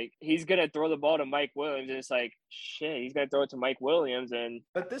reason, like, he's gonna throw the ball to Mike Williams, and it's like, shit, he's gonna throw it to Mike Williams.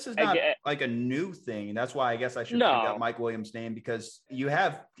 But this is not like a new thing. That's why I guess I should bring up Mike Williams' name, because you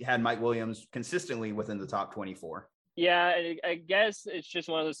have had Mike Williams consistently within the top 24. Yeah, and I guess it's just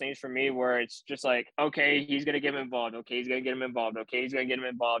one of those things for me where it's just like, okay, he's going to get him involved. Okay, he's going to get him involved. Okay, he's going to get him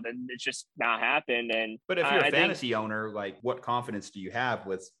involved. And it's just not happened. But if you're a fantasy owner, like, what confidence do you have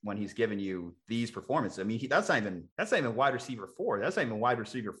with when he's giving you these performances? I mean, that's not even wide receiver 4. That's not even wide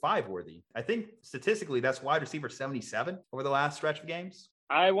receiver 5 worthy. I think statistically that's wide receiver 77 over the last stretch of games.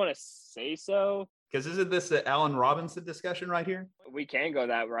 I want to say so. Because isn't this the Allen Robinson discussion right here? We can go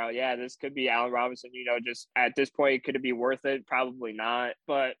that route. Yeah, this could be Allen Robinson. Just at this point, could it be worth it? Probably not.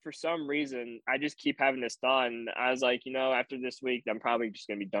 But for some reason, I just keep having this thought. And I was like, after this week, I'm probably just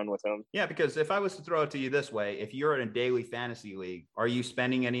going to be done with him. Yeah, because if I was to throw it to you this way, if you're in a daily fantasy league, are you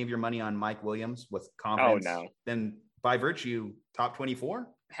spending any of your money on Mike Williams with confidence? Oh, no. Then by virtue, top 24?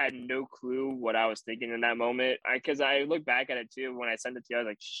 Had no clue what I was thinking in that moment. Because I look back at it too. When I sent it to you, I was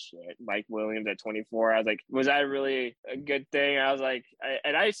like, shit, Mike Williams at 24. I was like, was that really a good thing? I was like,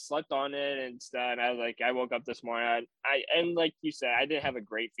 I slept on it and stuff. And I was like, I woke up this morning. And like you said, I didn't have a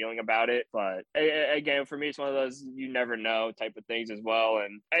great feeling about it. But again, for me, it's one of those you never know type of things as well.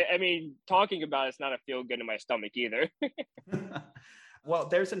 And I mean, talking about it's not a feel good in my stomach either. Well,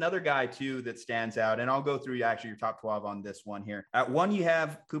 there's another guy, too, that stands out, and I'll go through actually your top 12 on this one here. At 1, you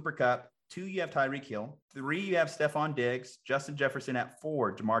have Cooper Kupp. 2, you have Tyreek Hill. 3, you have Stephon Diggs, Justin Jefferson at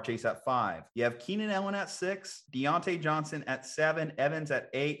 4, Jamar Chase at 5. You have Keenan Allen at 6, Deontay Johnson at 7, Evans at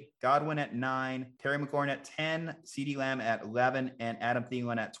 8, Godwin at 9, Terry McLaurin at 10, CeeDee Lamb at 11, and Adam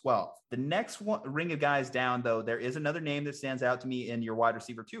Thielen at 12. The next ring of guys down, though, there is another name that stands out to me in your wide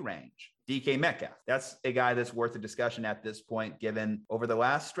receiver 2 range. DK Metcalf. That's a guy that's worth a discussion at this point, given over the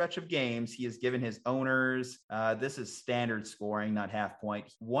last stretch of games, he has given his owners, this is standard scoring, not half point,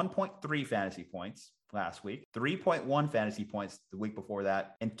 1.3 fantasy points last week, 3.1 fantasy points the week before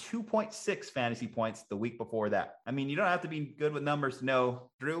that, and 2.6 fantasy points the week before that. I mean, you don't have to be good with numbers to know,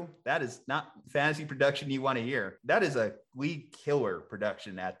 Drew, that is not fantasy production you want to hear. That is a league killer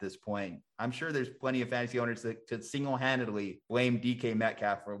production at this point. I'm sure there's plenty of fantasy owners that could single-handedly blame DK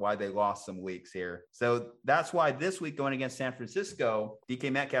Metcalf for why they lost some weeks here. So that's why this week going against San Francisco,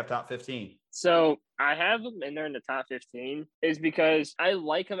 DK Metcalf top 15. So I have him in there in the top 15 is because I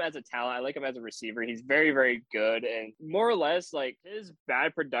like him as a talent. I like him as a receiver. He's very, very good. And more or less, like, his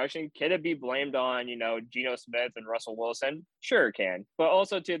bad production, can it be blamed on, Geno Smith and Russell Wilson? Sure it can. But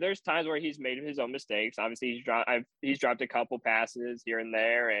also, too, there's times where he's made his own mistakes. Obviously, he's dropped a couple passes here and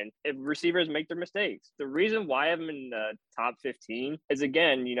there. And if receivers make their mistakes. The reason why I'm in the top 15 is,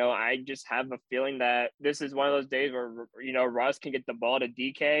 again, I just have a feeling that this is one of those days where, Russ can get the ball to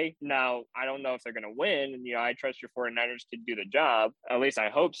DK. Now, I don't know if they're going to win. And, I trust your 49ers to do the job. At least I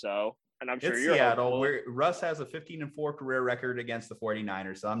hope so. And I'm sure you're Seattle, where Russ has a 15-4 career record against the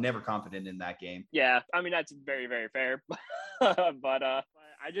 49ers. So I'm never confident in that game. Yeah. I mean, that's very, very fair. But I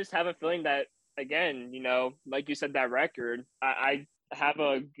just have a feeling that, again, like you said, that record, I have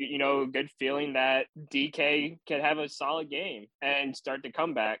a good feeling that DK can have a solid game and start to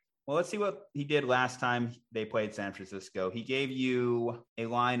come back. Well, let's see what he did last time they played San Francisco. He gave you a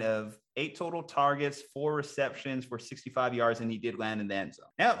line of 8 total targets, 4 receptions for 65 yards, and he did land in the end zone.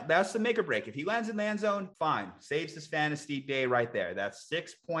 Now, that's the make or break. If he lands in the end zone, fine. Saves his fantasy day right there. That's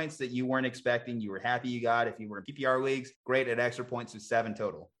 6 points that you weren't expecting. You were happy you got. If you were in PPR leagues, great at extra points of 7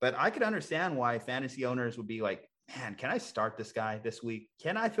 total. But I could understand why fantasy owners would be like, man, can I start this guy this week?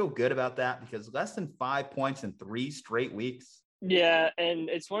 Can I feel good about that? Because less than 5 points in 3 straight weeks. Yeah, and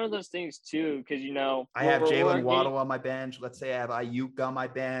it's one of those things too, because I have Jalen Waddle on my bench. Let's say I have Ayuk on my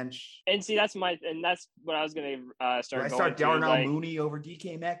bench. And see, that's what I was gonna start. Do I start Darnell Mooney over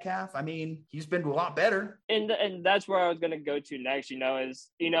DK Metcalf? I mean, he's been a lot better. And that's where I was gonna go to next.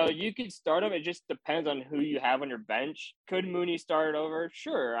 You could start him. It just depends on who you have on your bench. Could Mooney start over?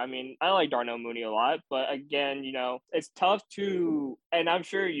 Sure. I mean, I like Darnell Mooney a lot, but again, it's tough to. And I'm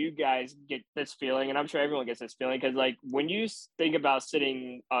sure you guys get this feeling, and I'm sure everyone gets this feeling, because like when you think about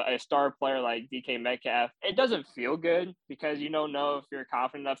sitting a star player like DK Metcalf, it doesn't feel good because you don't know if you're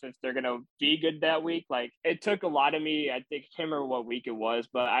confident enough if they're going to be good that week. Like, it took a lot of me. I think, I can't remember what week it was,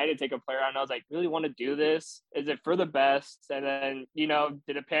 but I had to take a player out and I was like, really want to do this? Is it for the best? And then,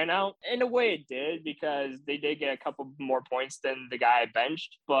 did it pan out? In a way it did, because they did get a couple more points than the guy I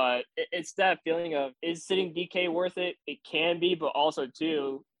benched. But it's that feeling of, is sitting DK worth it? It can be, but also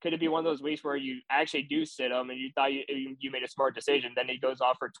too, could it be one of those weeks where you actually do sit him and you thought you made a smart decision? Then he goes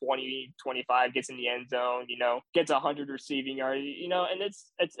off for 20, 25, gets in the end zone, gets 100 receiving yards, and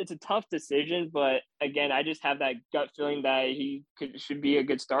it's a tough decision. But again, I just have that gut feeling that he should be a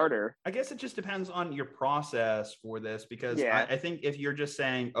good starter. I guess it just depends on your process for this, because I think if you're just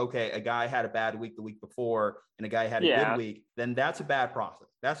saying, okay, a guy had a bad week the week before and a guy had a good week, then that's a bad process.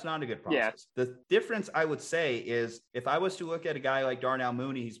 That's not a good process. Yeah. The difference, I would say, is if I was to look at a guy like Darnell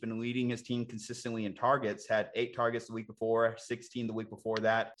Mooney, he's been leading his team consistently in targets, had 8 targets the week before, 16 the week before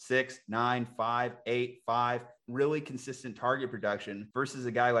that, 6, 9, 5, 8, 5, really consistent target production, versus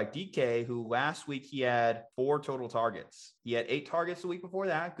a guy like DK, who last week he had 4 total targets. He had 8 targets the week before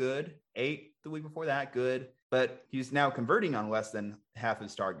that, good. 8 the week before that, good. But he's now converting on less than half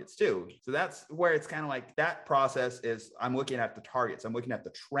his targets too. So that's where it's kind of like that process is, I'm looking at the targets. I'm looking at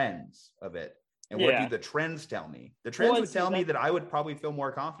the trends of it. And what do the trends tell me? The trends would tell me that I would probably feel more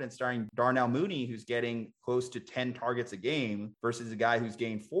confident starting Darnell Mooney, who's getting close to 10 targets a game, versus a guy who's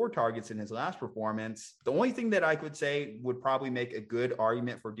gained 4 targets in his last performance. The only thing that I could say would probably make a good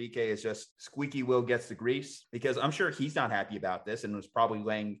argument for DK is just squeaky wheel gets the grease, because I'm sure he's not happy about this and was probably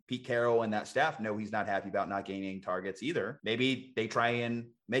letting Pete Carroll and that staff know he's not happy about not gaining targets either. Maybe they try and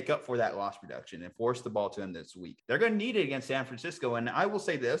make up for that lost production and force the ball to him this week. They're going to need it against San Francisco. And I will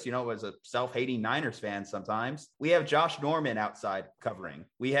say this, as a self-hating Niners fan sometimes, we have Josh Norman outside covering.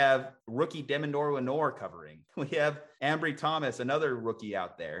 We have rookie Demondor Lenore covering. We have Ambry Thomas, another rookie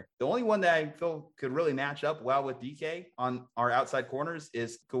out there. The only one that I feel could really match up well with DK on our outside corners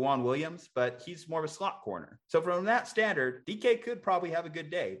is Kawon Williams, but he's more of a slot corner. So from that standard, DK could probably have a good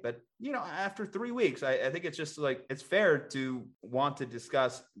day. But, after 3 weeks, I think it's just like it's fair to want to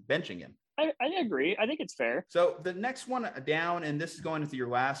discuss benching him. I agree. I think it's fair. So the next one down, and this is going into your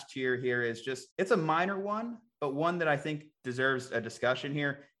last tier here, is just it's a minor one, but one that I think deserves a discussion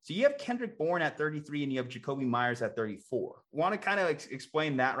here. So you have Kendrick Bourne at 33 and you have Jacoby Myers at 34. Want to kind of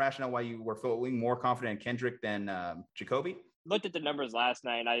explain that rationale why you were feeling more confident in Kendrick than Jacoby? Looked at the numbers last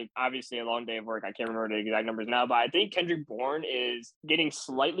night, and I obviously a long day of work. I can't remember the exact numbers now, but I think Kendrick Bourne is getting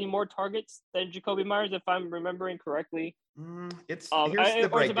slightly more targets than Jacoby Myers, if I'm remembering correctly. Here's the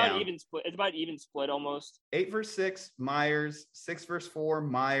breakdown. It's about even split. It's about even split almost. 8 versus 6, Myers. 6 versus 4,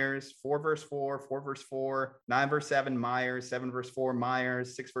 Myers. 4 versus 4, 4 versus 4. 9 versus 7, Myers. 7 versus 4,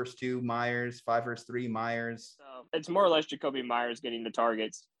 Myers. 6 versus 2, Myers. 5 versus 3, Myers. So it's more or less Jacoby Myers getting the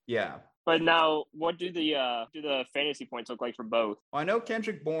targets. Yeah. But now, what do the fantasy points look like for both? Well, I know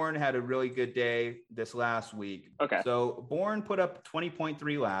Kendrick Bourne had a really good day this last week. Okay. So Bourne put up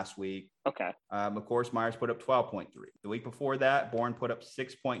 20.3 last week. Okay. Of course, Myers put up 12.3. The week before that, Bourne put up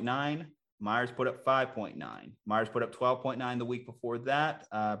 6.9. Myers put up 5.9. Myers put up 12.9 the week before that.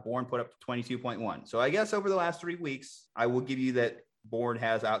 Bourne put up 22.1. So I guess over the last 3 weeks, I will give you that Bourne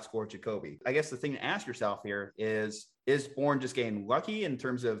has outscored Jacoby. I guess the thing to ask yourself here is Bourne just getting lucky in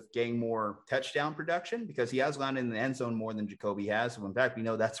terms of getting more touchdown production? Because he has landed in the end zone more than Jacoby has. So in fact, we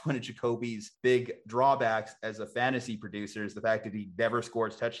know that's one of Jacoby's big drawbacks as a fantasy producer is the fact that he never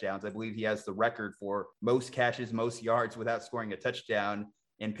scores touchdowns. I believe he has the record for most catches, most yards without scoring a touchdown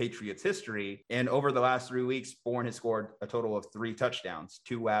in Patriots history. And over the last 3 weeks, Bourne has scored a total of 3 touchdowns,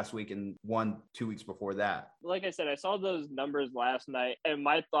 2 last week and 1 2 weeks before that. Like I said, I saw those numbers last night, and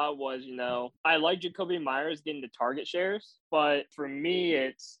my thought was, I like Jacoby Myers getting the target shares, but for me,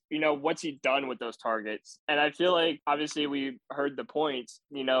 it's, what's he done with those targets? And I feel like, obviously, we heard the points.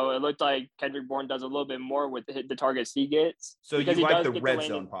 It looked like Kendrick Bourne does a little bit more with the targets he gets. So you like the red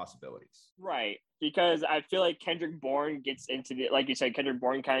zone possibilities. Right. Because I feel like Kendrick Bourne gets into like you said, Kendrick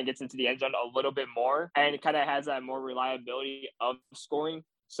Bourne kind of gets into the end zone a little bit more and kind of has that more reliability of scoring.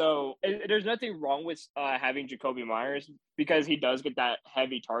 So there's nothing wrong with having Jacoby Myers because he does get that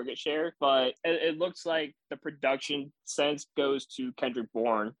heavy target share, but it looks like the production sense goes to Kendrick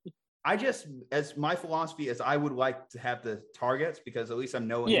Bourne. As my philosophy is I would like to have the targets because at least I'm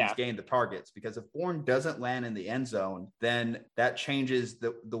knowing he's gained the targets, because if Bourne doesn't land in the end zone, then that changes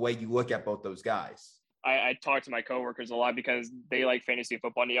the way you look at both those guys. I talk to my coworkers a lot because they like fantasy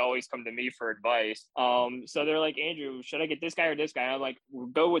football and they always come to me for advice. So they're like, Andrew, should I get this guy or this guy? I'm like, well,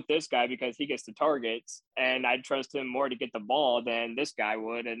 go with this guy because he gets the targets and I trust him more to get the ball than this guy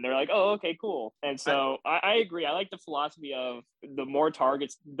would. And they're like, oh, okay, cool. And so I agree. I like the philosophy of the more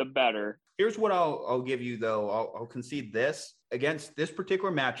targets, the better. Here's what I'll give you, though. I'll concede this. Against this particular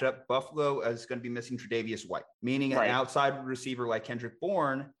matchup, Buffalo is going to be missing Tre'Davious White, meaning an outside receiver like Kendrick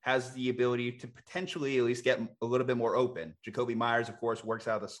Bourne has the ability to potentially at least get a little bit more open. Jacoby Myers, of course, works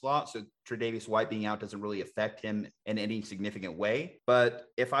out of the slot, so Tre'Davious White being out doesn't really affect him in any significant way. But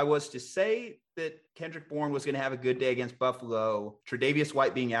if I was to say that Kendrick Bourne was going to have a good day against Buffalo, Tre'Davious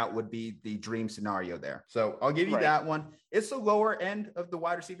White being out would be the dream scenario there. So I'll give you that one. It's the lower end of the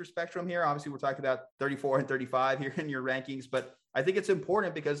wide receiver spectrum here. Obviously, we're talking about 34 and 35 here in your rankings, but I think it's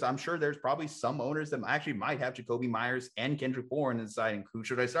important because I'm sure there's probably some owners that actually might have Jacoby Myers and Kendrick Bourne and deciding who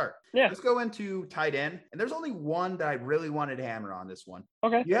should I start. Yeah. Let's go into tight end. And there's only one that I really wanted to hammer on this one.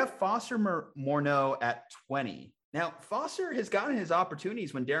 Okay. You have Foster Morneau at 20. Now, Foster has gotten his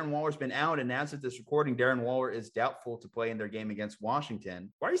opportunities when Darren Waller's been out, and as of this recording, Darren Waller is doubtful to play in their game against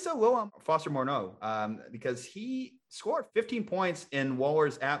Washington. Why are you so low on Foster Morneau? Because he scored 15 points in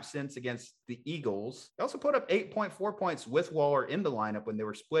Waller's absence against the Eagles. He also put up 8.4 points with Waller in the lineup when they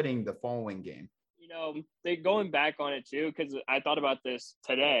were splitting the following game. They going back on it too, because I thought about this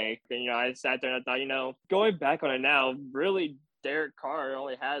today. And, I sat there and I thought, going back on it now, really Derek Carr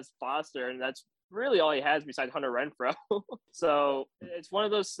only has Foster, and that's really all he has besides Hunter Renfrow. So it's one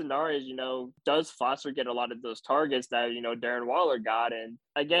of those scenarios, does Foster get a lot of those targets that, Darren Waller got? And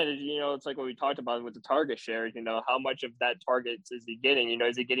again, it's like what we talked about with the target shares, how much of that targets is he getting?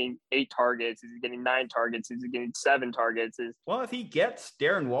 Is he getting 8 targets? Is he getting 9 targets? Is he getting 7 targets? Well, if he gets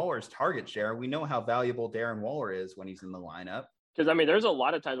Darren Waller's target share, we know how valuable Darren Waller is when he's in the lineup. Because, there's a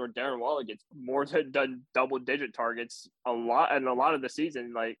lot of times where Darren Waller gets more than double-digit targets a lot of the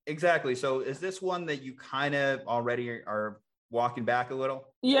season. Exactly. So is this one that you kind of already are walking back a little?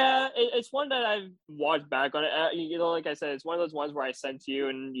 Yeah, it's one that I've watched back on it. Like I said, it's one of those ones where I sent to you,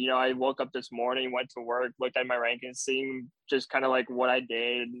 and I woke up this morning, went to work, looked at my rankings, seeing just kind of like what I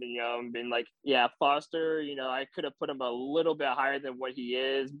did, and been like, yeah, Foster. I could have put him a little bit higher than what he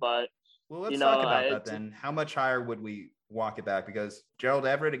is, but well, let's talk about that then. How much higher would we walk it back? Because Gerald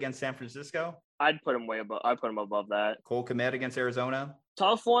Everett against San Francisco, I'd put him way above. I'd put him above that. Cole Kmet against Arizona.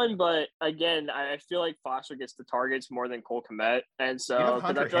 Tough one, but again, I feel like Foster gets the targets more than Cole Kmet, and so you have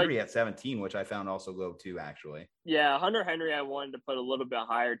Hunter Henry at 17, which I found also low too, actually. Yeah, Hunter Henry I wanted to put a little bit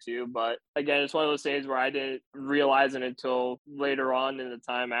higher too, but again, it's one of those things where I didn't realize it until later on in the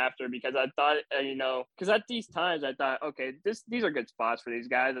time after, because I thought, because at these times I thought, okay, these are good spots for these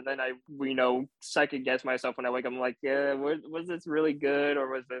guys, and then I, second guess myself when I wake up. I'm like, yeah, was this really good or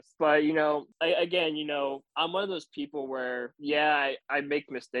was this? But I'm one of those people where, yeah, I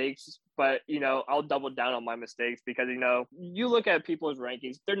make mistakes, but I'll double down on my mistakes, because you look at people's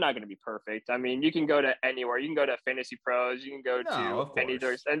rankings, they're not going to be perfect. I mean, you can go to anywhere, you can go to Fantasy Pros, you can go to any,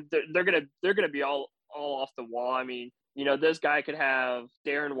 and they're gonna be all off the wall. I mean, this guy could have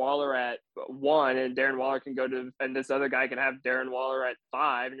Darren Waller at 1, and Darren Waller can go to, and this other guy can have Darren Waller at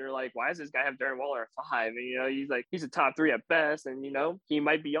 5, and you're like, why does this guy have Darren Waller at 5? And he's a top 3 at best, and he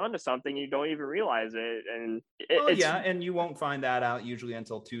might be onto something, you don't even realize it. And and you won't find that out usually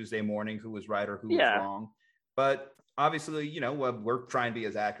until Tuesday morning, who was right or who was wrong. But obviously, we're trying to be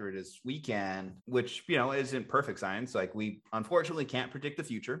as accurate as we can, which, isn't perfect science. Like, we unfortunately can't predict the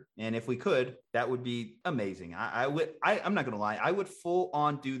future. And if we could, that would be amazing. I'm not going to lie. I would full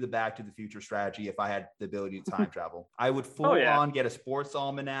on do the Back to the Future strategy if I had the ability to time travel. I would full on get a sports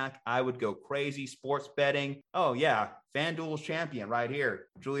almanac. I would go crazy sports betting. Oh yeah. FanDuel's champion right here,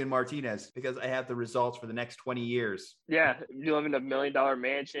 Julian Martinez, because I have the results for the next 20 years. Yeah, you live in $1 million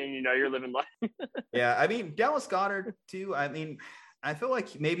mansion, you're living life. Yeah, I mean, Dallas Goedert too. I mean, I feel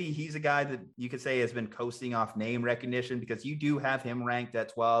like maybe he's a guy that you could say has been coasting off name recognition, because you do have him ranked at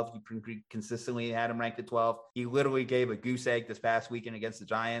 12. You pretty consistently had him ranked at 12. He literally gave a goose egg this past weekend against the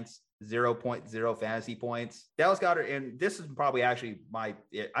Giants. 0.0 fantasy points. Dallas Goedert, and this is probably actually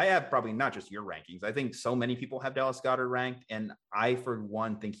I have probably not just your rankings. I think so many people have Dallas Goedert ranked, and I, for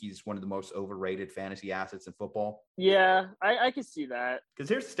one, think he's one of the most overrated fantasy assets in football. Yeah, I can see that. Because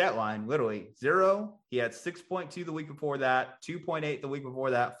here's the stat line, literally 0. He had 6.2 the week before that, 2.8 the week before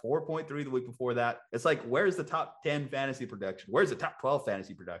that, 4.3 the week before that. It's like, where's the top 10 fantasy production? Where's the top 12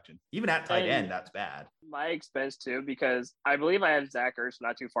 fantasy production? Even at tight end, that's bad. My expense too, because I believe I have Zach Ertz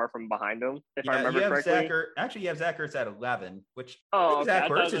not too far from behind him, if I remember correctly. You have Zach Ertz at 11, which Zach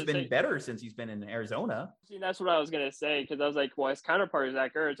Ertz has been better since he's been in Arizona. See, that's what I was going to say, because I was like, well, his counterpart is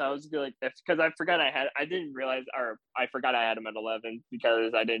Zach Ertz. I was like, because I forgot I forgot I had him at 11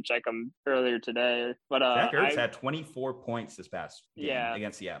 because I didn't check him earlier today. But Zach Ertz had 24 points this past game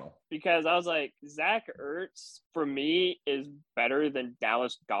against Seattle. Because I was like, Zach Ertz for me is better than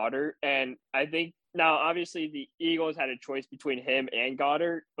Dallas Goedert, and I think. Now, obviously, the Eagles had a choice between him and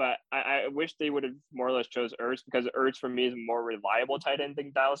Goddard, but I wish they would have more or less chose Ertz, because Ertz for me is a more reliable tight end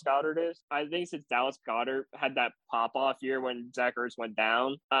than Dallas Goedert is. I think since Dallas Goedert had that pop-off year when Zach Ertz went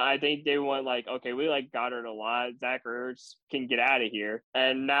down, I think they went like, okay, we like Goddard a lot. Zach Ertz can get out of here.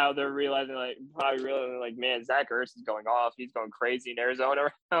 And now they're realizing, man, Zach Ertz is going off. He's going crazy in Arizona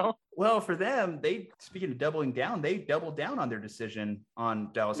right now. Well, for them, speaking of doubling down, they doubled down on their decision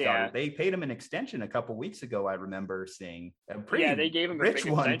on Dallas Goedert. They paid him an extension a couple weeks ago. I remember seeing a pretty they gave him a rich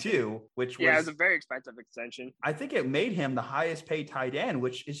big one extension. too, which it was a very expensive extension. I think it made him the highest paid tight end,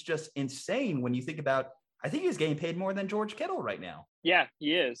 which is just insane when you think about. I think he's getting paid more than George Kittle right now. Yeah,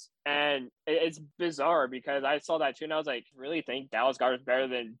 he is. And it's bizarre, because I saw that too, and I was like, really think Dallas Goedert is better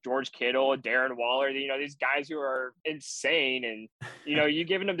than George Kittle, Darren Waller, these guys who are insane, and you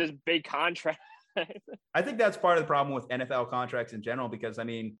giving them this big contract. I think that's part of the problem with NFL contracts in general, because I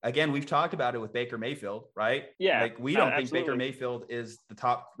mean, again, we've talked about it with Baker Mayfield, right? Yeah. Like, we don't think Baker Mayfield is the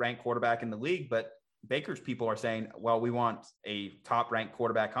top ranked quarterback in the league, but Baker's people are saying, well, we want a top ranked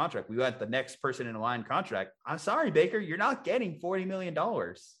quarterback contract. We want the next person in the line contract. I'm sorry, Baker, you're not getting $40 million.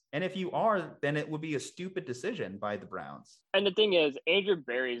 And if you are, then it would be a stupid decision by the Browns. And the thing is, Andrew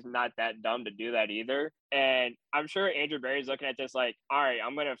Berry's not that dumb to do that either. And I'm sure Andrew Berry's looking at this like, all right,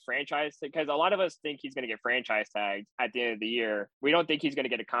 I'm going to franchise, because a lot of us think he's going to get franchise tagged at the end of the year. We don't think he's going to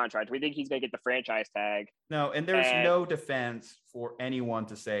get a contract. We think he's going to get the franchise tag. No, and there's no defense for anyone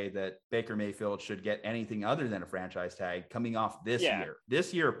to say that Baker Mayfield should get anything other than a franchise tag coming off this year.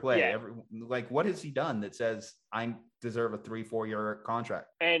 This year of play. Yeah. What has he done that says I deserve a 3-4 year contract?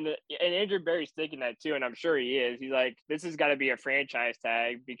 And Andrew Berry's thinking that too, and I'm sure he is. He's like, this has got to be a franchise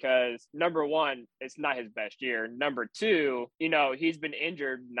tag, because number one, it's not his best year. Number two, he's been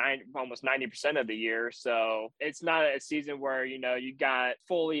injured almost 90% of the year. So it's not a season where, you got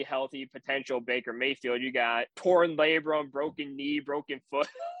fully healthy potential Baker Mayfield. You got torn labrum, broken knee, broken foot.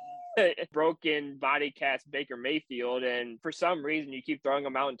 Broken body cast Baker Mayfield, and for some reason you keep throwing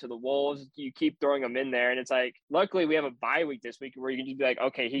him out into the wolves. You keep throwing him in there, and it's like, luckily we have a bye week this week where you can just be like,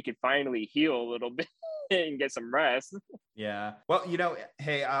 okay, he could finally heal a little bit and get some rest. Yeah. Well,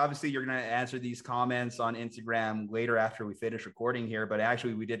 hey, obviously you're going to answer these comments on Instagram later after we finish recording here, but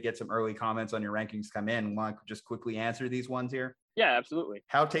actually we did get some early comments on your rankings come in. Want to just quickly answer these ones here? Yeah, absolutely.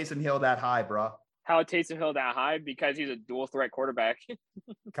 How Taysom Hill that high, bro? How Taysom Hill that high? Because he's a dual threat quarterback.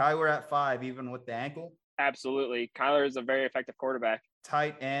 Kyler at 5, even with the ankle? Absolutely. Kyler is a very effective quarterback.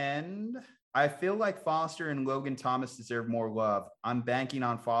 Tight end. I feel like Foster and Logan Thomas deserve more love. I'm banking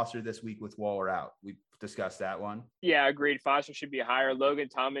on Foster this week with Waller out. We discussed that one. Yeah, agreed. Foster should be higher. Logan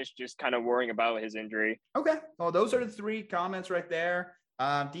Thomas just kind of worrying about his injury. Okay. Well, those are the 3 comments right there.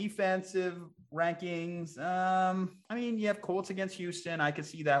 Defensive rankings. You have Colts against Houston. I could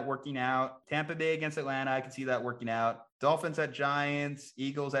see that working out. Tampa Bay against Atlanta. I could see that working out. Dolphins at Giants.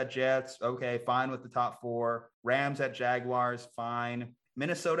 Eagles at Jets. Okay, fine with the top 4. Rams at Jaguars. Fine.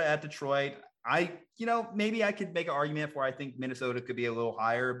 Minnesota at Detroit. Maybe I could make an argument for I think Minnesota could be a little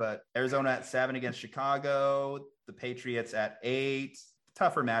higher, but Arizona at 7 against Chicago. The Patriots at 8.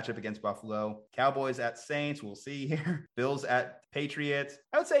 Tougher matchup against Buffalo. Cowboys at Saints. We'll see here. Bills at Patriots.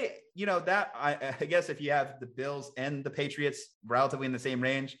 I would say, I guess if you have the Bills and the Patriots relatively in the same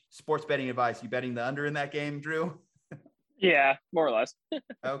range, sports betting advice, you betting the under in that game, Drew? Yeah, more or less.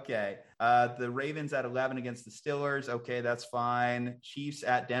 Okay. The Ravens at 11 against the Steelers. Okay, that's fine. Chiefs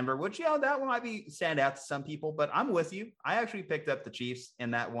at Denver, which, that one might stand out to some people, but I'm with you. I actually picked up the Chiefs in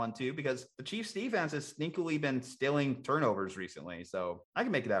that one too, because the Chiefs defense has sneakily been stealing turnovers recently. So I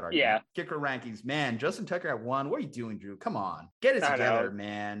can make that argument. Yeah. Kicker rankings, man. Justin Tucker at 1. What are you doing, Drew? Come on. Get it together,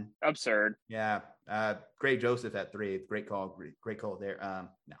 man. Absurd. Yeah. Gray Joseph at 3. Great call. Great call there.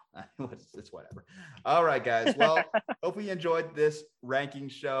 No, it's whatever. All right, guys. Well, hopefully you enjoyed this ranking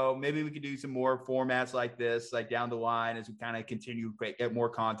show. Maybe we could do some more formats like this, like down the line as we kind of continue to get more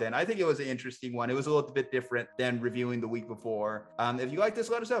content. I think it was an interesting one. It was a little bit different than reviewing the week before. If you like this,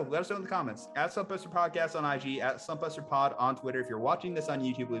 let us know. Let us know in the comments. At Slumpbuster Podcast on IG, at Slumpbuster Pod on Twitter. If you're watching this on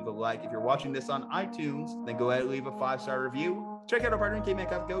YouTube, leave a like. If you're watching this on iTunes, then go ahead and leave a 5-star review. Check out our partner, Caveman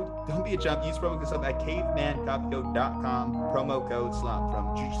Coffee Code. Don't be a chump. Use promo code SLUMP at cavemancoffeecode.com. Promo code SLUMP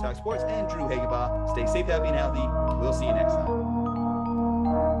from Juju Talk Sports and Drew Hagenbaugh. Stay safe, happy, and healthy. We'll see you next time.